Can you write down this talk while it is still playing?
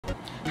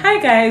Hi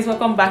guys,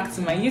 welcome back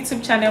to my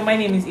YouTube channel. My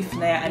name is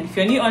Ifunanya, and if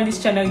you're new on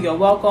this channel, you're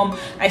welcome.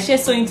 I share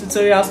sewing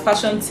tutorials,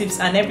 fashion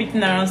tips, and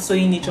everything around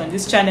sewing niche on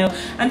this channel.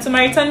 And to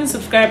my returning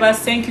subscribers,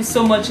 thank you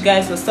so much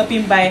guys for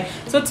stopping by.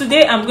 So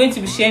today I'm going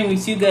to be sharing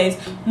with you guys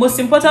most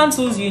important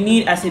tools you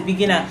need as a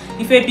beginner.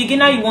 If you're a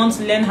beginner, you want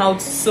to learn how to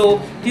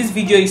sew, this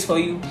video is for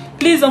you.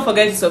 Please don't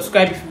forget to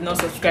subscribe if you've not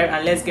subscribed,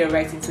 and let's get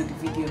right into the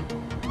video.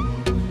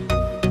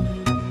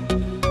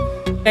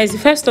 Guys, the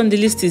first on the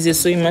list is a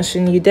sewing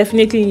machine. You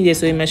definitely need a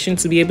sewing machine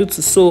to be able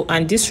to sew,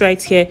 and this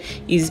right here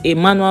is a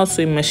manual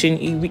sewing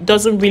machine. It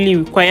doesn't really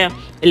require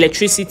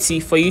electricity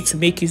for you to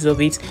make use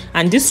of it,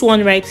 and this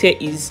one right here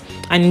is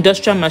an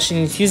industrial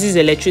machine. It uses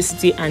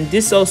electricity, and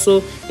this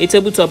also a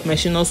tabletop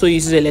machine also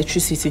uses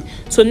electricity.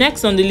 So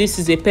next on the list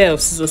is a pair of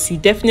scissors. You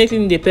definitely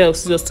need a pair of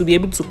scissors to be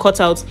able to cut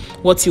out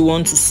what you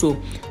want to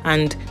sew.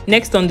 And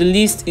next on the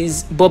list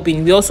is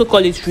bobbin. We also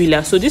call it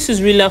reeler. So this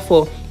is reeler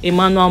for a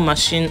manual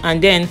machine,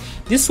 and then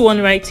this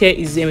one right here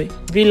is a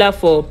reeler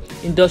for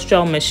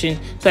industrial machine.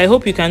 So I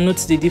hope you can note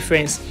the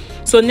difference.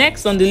 So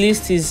next on the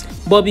list is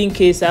bobbin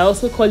case. I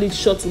also call it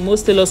shuttle.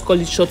 Most tailors call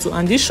it shuttle,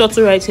 and this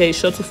shuttle right here is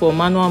shuttle for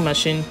manual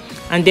machine,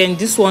 and then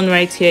this one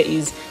right here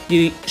is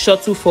the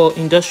shuttle for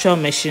industrial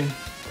machine.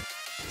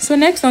 So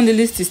next on the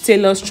list is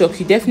tailor's chalk.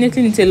 You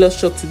definitely need tailor's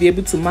chalk to be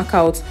able to mark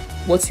out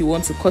what you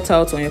want to cut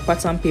out on your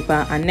pattern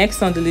paper. And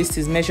next on the list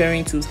is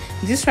measuring tools.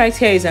 This right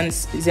here is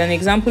an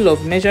example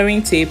of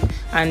measuring tape,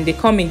 and they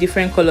come in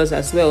different colors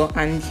as well.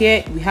 And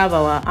here we have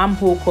our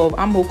armhole curve.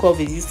 Armhole curve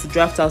is used to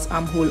draft out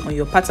armhole on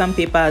your pattern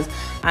papers,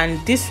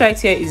 and this right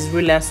here is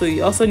ruler, so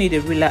you also need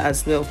a ruler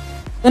as well.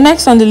 The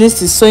next on the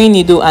list is sewing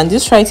needle, and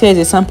this right here is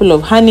a sample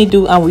of hand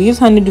needle, and we use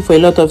hand needle for a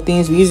lot of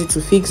things. We use it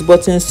to fix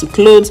buttons to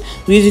clothes,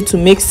 we use it to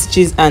make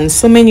stitches, and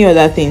so many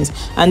other things.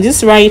 And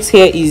this right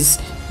here is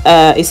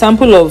a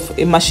sample of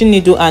a machine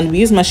needle, and we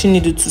use machine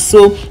needle to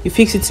sew. You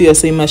fix it to your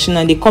sewing machine,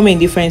 and they come in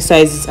different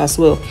sizes as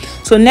well.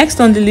 So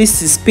next on the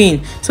list is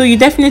pin. So you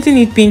definitely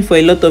need pin for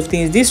a lot of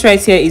things. This right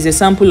here is a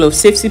sample of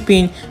safety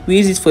pin. We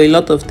use it for a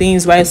lot of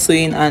things while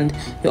sewing. And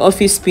the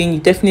office pin, you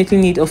definitely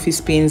need office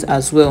pins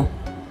as well.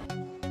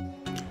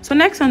 So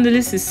next on the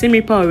list is seam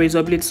ripper or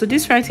razor blade. So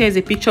this right here is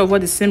a picture of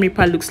what the seam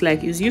ripper looks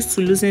like. It's used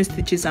to loosen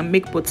stitches and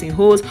make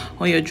buttonholes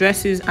on your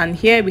dresses. And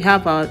here we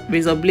have our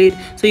razor blade.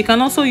 So you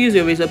can also use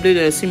your razor blade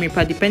or your seam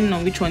ripper depending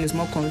on which one is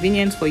more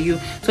convenient for you.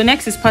 So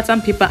next is pattern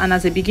paper, and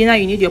as a beginner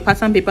you need your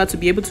pattern paper to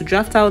be able to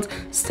draft out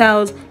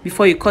styles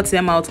before you cut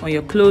them out on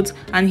your clothes.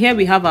 And here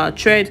we have our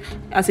thread.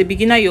 As a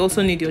beginner you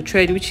also need your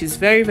thread, which is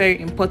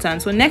very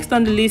important. So next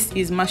on the list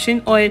is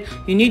machine oil.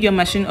 You need your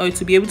machine oil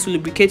to be able to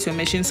lubricate your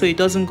machine so it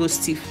doesn't go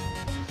stiff.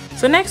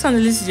 So next on the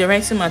list is your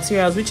writing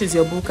materials, which is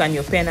your book and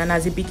your pen. And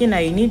as a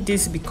beginner you need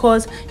this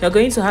because you're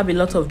going to have a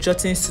lot of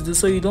jottings to do,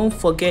 so you don't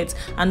forget.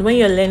 And when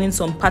you're learning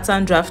some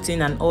pattern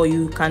drafting and all,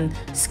 you can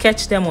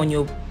sketch them on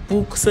your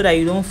book so that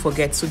you don't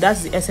forget. So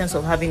that's the essence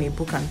of having a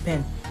book and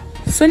pen.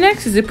 So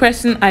next is the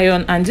pressing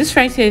iron, and this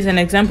right here is an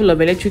example of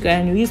electric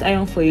iron. You use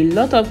iron for a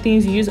lot of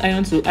things. You use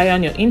iron to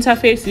iron your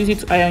interface, use it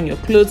to iron your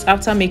clothes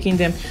after making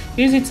them,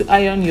 use it to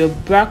iron your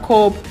bra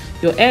cup,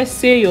 your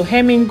essay, your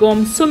hemming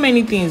gum, so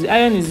many things.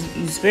 Iron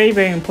is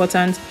very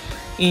important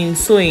in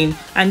sewing.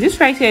 And this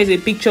right here is a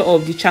picture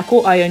of the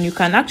charcoal iron. You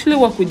can actually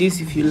work with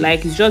this if you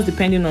like. It's just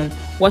depending on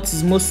what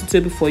is most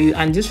suitable for you.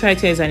 And this right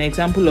here is an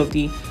example of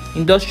the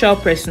industrial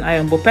pressing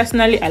iron, but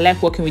personally I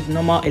like working with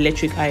normal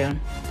electric iron.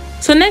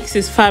 So next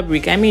is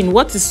fabric. I mean,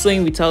 what is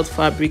sewing without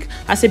fabric?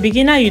 As a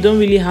beginner, you don't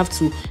really have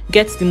to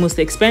get the most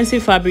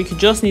expensive fabric. You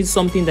just need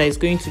something that is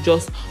going to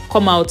just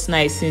come out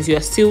nice. Since you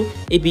are still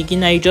a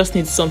beginner, you just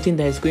need something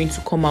that is going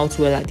to come out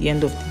well at the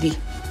end of the day.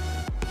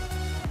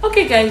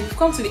 Okay guys, we've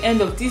come to the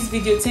end of this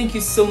video. Thank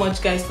you so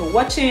much guys for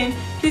watching.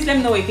 Please let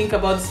me know what you think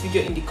about this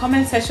video in the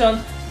comment section,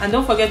 and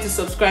don't forget to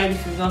subscribe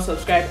if you've not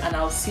subscribed, and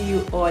I'll see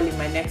you all in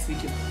my next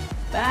video.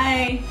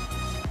 Bye.